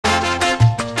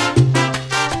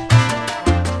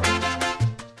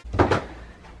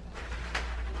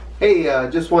Hey,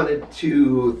 just wanted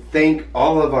to thank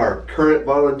all of our current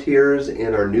volunteers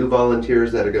and our new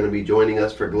volunteers that are going to be joining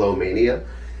us for Mania.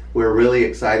 We're really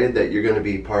excited that you're going to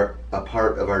be a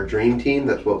part of our dream team.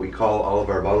 That's what we call all of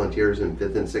our volunteers in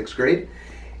 5th and 6th grade.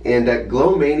 And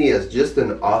Mania is just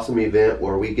an awesome event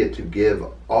where we get to give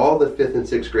all the 5th and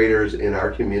 6th graders in our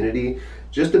community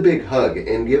just a big hug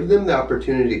and give them the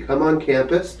opportunity to come on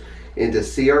campus and to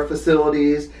see our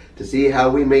facilities, to see how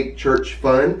we make church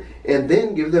fun, and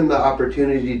then give them the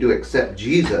opportunity to accept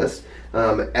Jesus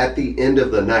at the end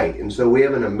of the night. And so we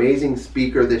have an amazing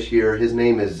speaker this year. His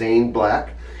name is Zane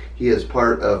Black. He is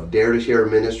part of Dare to Share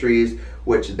Ministries,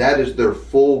 which that is their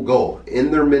full goal. In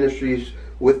their ministries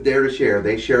with Dare to Share,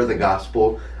 they share the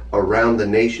gospel around the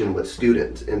nation with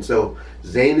students. And so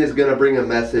Zane is going to bring a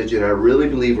message, and I really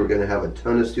believe we're going to have a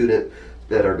ton of students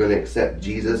that are going to accept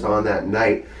Jesus on that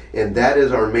night. And that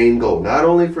is our main goal, not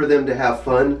only for them to have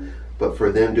fun, but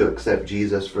for them to accept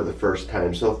Jesus for the first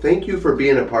time. So thank you for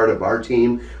being a part of our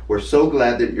team. We're so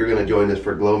glad that you're going to join us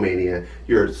for Mania.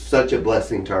 You're such a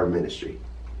blessing to our ministry.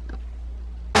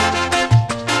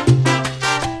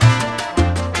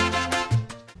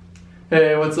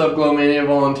 Hey, what's up, Mania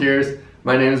volunteers?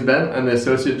 My name is Ben. I'm the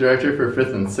Associate Director for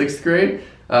 5th and 6th grade.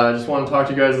 I just want to talk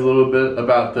to you guys a little bit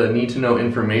about the need-to-know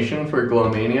information for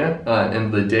Mania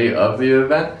and the day of the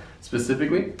event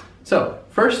specifically. So,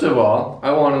 first of all,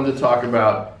 I wanted to talk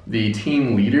about the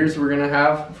team leaders we're going to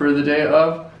have for the day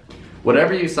of.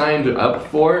 Whatever you signed up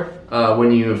for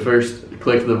when you first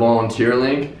clicked the volunteer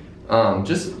link,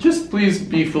 just please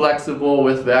be flexible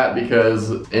with that,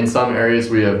 because in some areas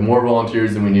we have more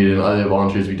volunteers than we need, in other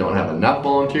volunteers we don't have enough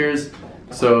volunteers.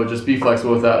 So just be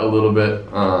flexible with that a little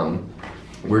bit.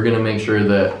 We're going to make sure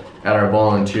that at our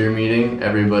volunteer meeting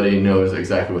everybody knows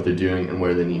exactly what they're doing and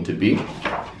where they need to be.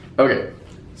 Okay,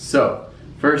 so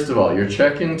first of all, your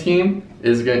check-in team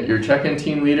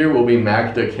leader will be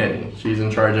Magda Kenny. She's in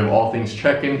charge of all things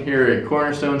check-in here at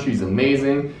Cornerstone. She's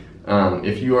amazing.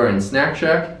 If you are in Snack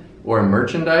Shack or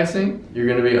merchandising, you're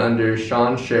going to be under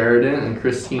Sean Sheridan and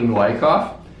Christine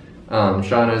Wyckoff.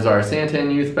 Sean is our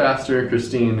Santan youth pastor.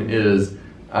 Christine is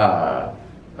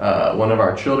one of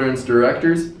our children's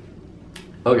directors.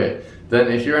 Okay,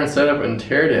 then if you're on setup and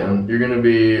teardown,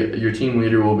 your team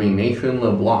leader will be Nathan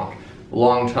LeBlanc,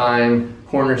 longtime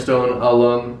Cornerstone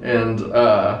alum and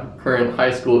current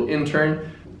high school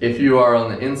intern. If you are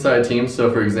on the inside team,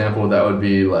 so for example, that would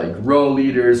be like row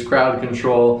leaders, crowd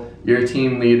control, your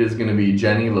team lead is going to be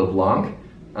Jenny LeBlanc.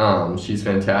 She's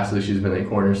fantastic. She's been at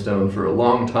Cornerstone for a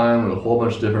long time with a whole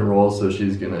bunch of different roles, so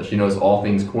she knows all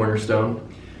things Cornerstone.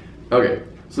 Okay,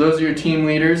 so those are your team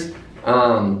leaders.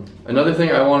 Another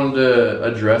thing I wanted to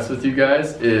address with you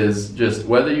guys is just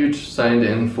whether you signed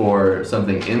in for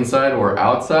something inside or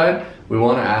outside, we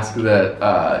want to ask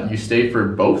that you stay for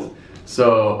both.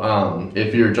 So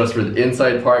if you're just for the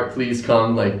inside part, please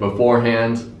come like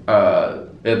beforehand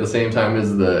at the same time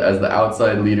as the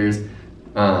outside leaders.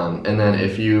 And then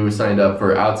if you signed up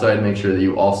for outside, make sure that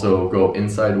you also go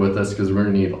inside with us, because we're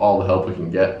going to need all the help we can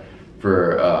get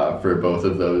for both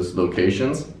of those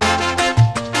locations.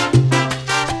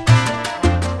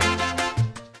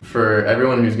 For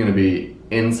everyone who's going to be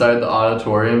inside the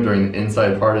auditorium during the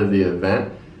inside part of the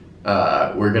event,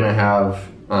 we're going to have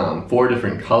 4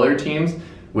 different color teams,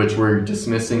 which we're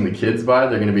dismissing the kids by.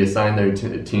 They're going to be assigned their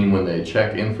team when they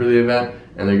check in for the event,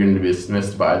 and they're going to be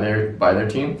dismissed by their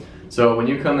team. So when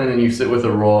you come in and you sit with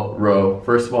a row,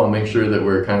 first of all, make sure that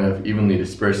we're kind of evenly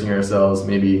dispersing ourselves,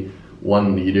 maybe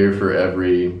one leader for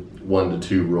every 1 to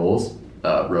 2 rows.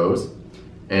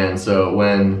 And so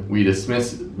when we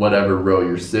dismiss whatever row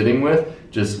you're sitting with,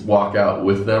 just walk out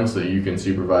with them so you can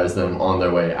supervise them on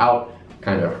their way out,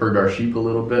 kind of herd our sheep a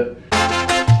little bit.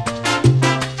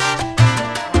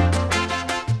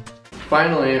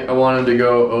 Finally, I wanted to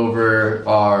go over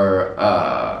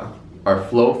our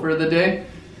flow for the day.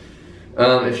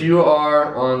 If you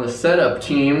are on the setup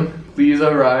team, please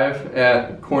arrive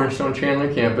at Cornerstone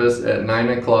Chandler campus at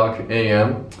 9:00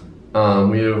 a.m.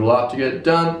 We have a lot to get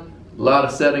done, a lot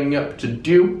of setting up to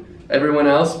do. Everyone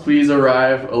else, please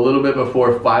arrive a little bit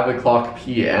before 5:00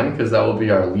 p.m. because that will be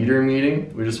our leader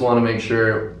meeting. We just want to make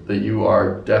sure that you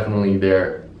are definitely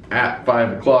there at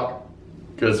 5:00.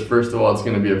 Because first of all, it's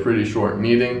going to be a pretty short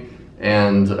meeting,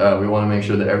 and we want to make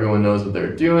sure that everyone knows what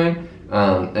they're doing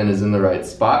and is in the right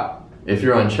spot. If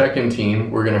you're on check-in team,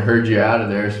 we're going to herd you out of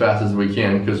there as fast as we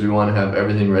can, because we want to have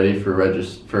everything ready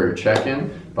for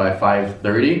check-in by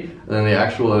 5:30, and then the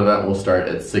actual event will start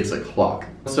at 6:00.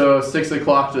 So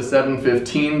 6:00 to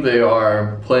 7:15, they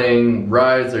are playing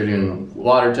rides, they're doing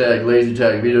water tag, laser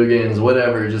tag, video games,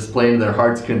 whatever, just playing to their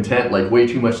heart's content, like way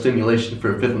too much stimulation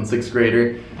for a 5th and 6th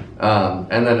grader.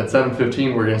 And then at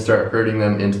 7:15, we're going to start herding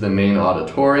them into the main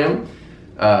auditorium.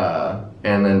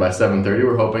 And then by 7:30,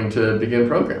 we're hoping to begin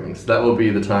programming. So that will be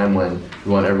the time when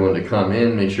we want everyone to come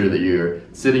in, make sure that you're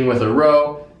sitting with a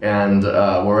row, and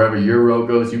wherever your row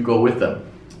goes, you go with them.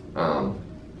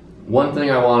 One other thing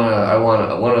I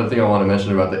want to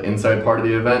mention about the inside part of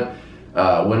the event.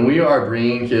 When we are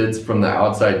bringing kids from the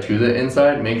outside to the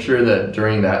inside, make sure that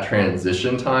during that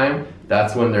transition time,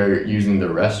 that's when they're using the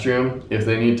restroom if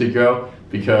they need to go,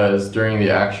 because during the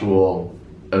actual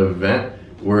event,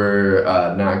 we're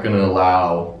not going to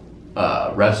allow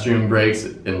restroom breaks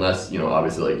unless,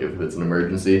 obviously like if it's an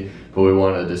emergency, but we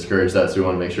want to discourage that, so we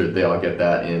want to make sure that they all get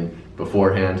that in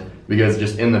beforehand, because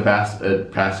just in the past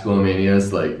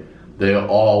Glomanias, like they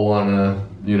all want to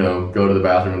go to the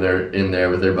bathroom, they're in there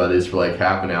with their buddies for like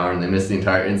half an hour and they miss the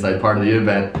entire inside part of the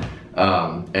event.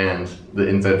 And the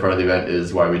inside part of the event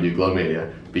is why we do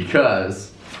Glomania,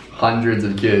 because hundreds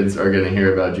of kids are going to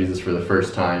hear about Jesus for the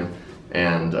first time,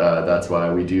 and that's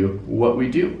why we do what we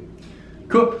do.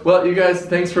 Cool. Well, you guys,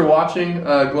 thanks for watching.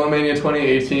 Glomania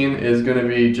 2018 is going to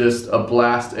be just a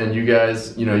blast, and you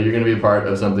guys, you're going to be a part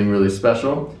of something really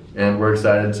special, and we're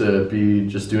excited to be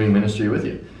just doing ministry with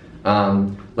you.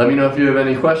 Let me know if you have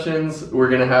any questions. We're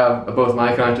going to have both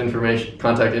my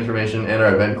contact information and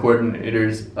our event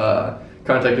coordinator's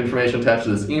contact information attached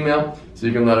to this email, so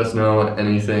you can let us know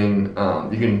anything.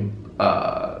 You can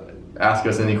ask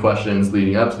us any questions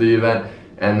leading up to the event,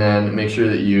 and then make sure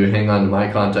that you hang on to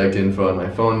my contact info and my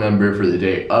phone number for the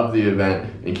day of the event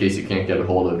in case you can't get a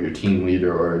hold of your team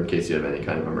leader or in case you have any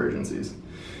kind of emergencies.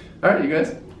 All right, you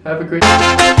guys, have a great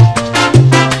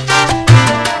day.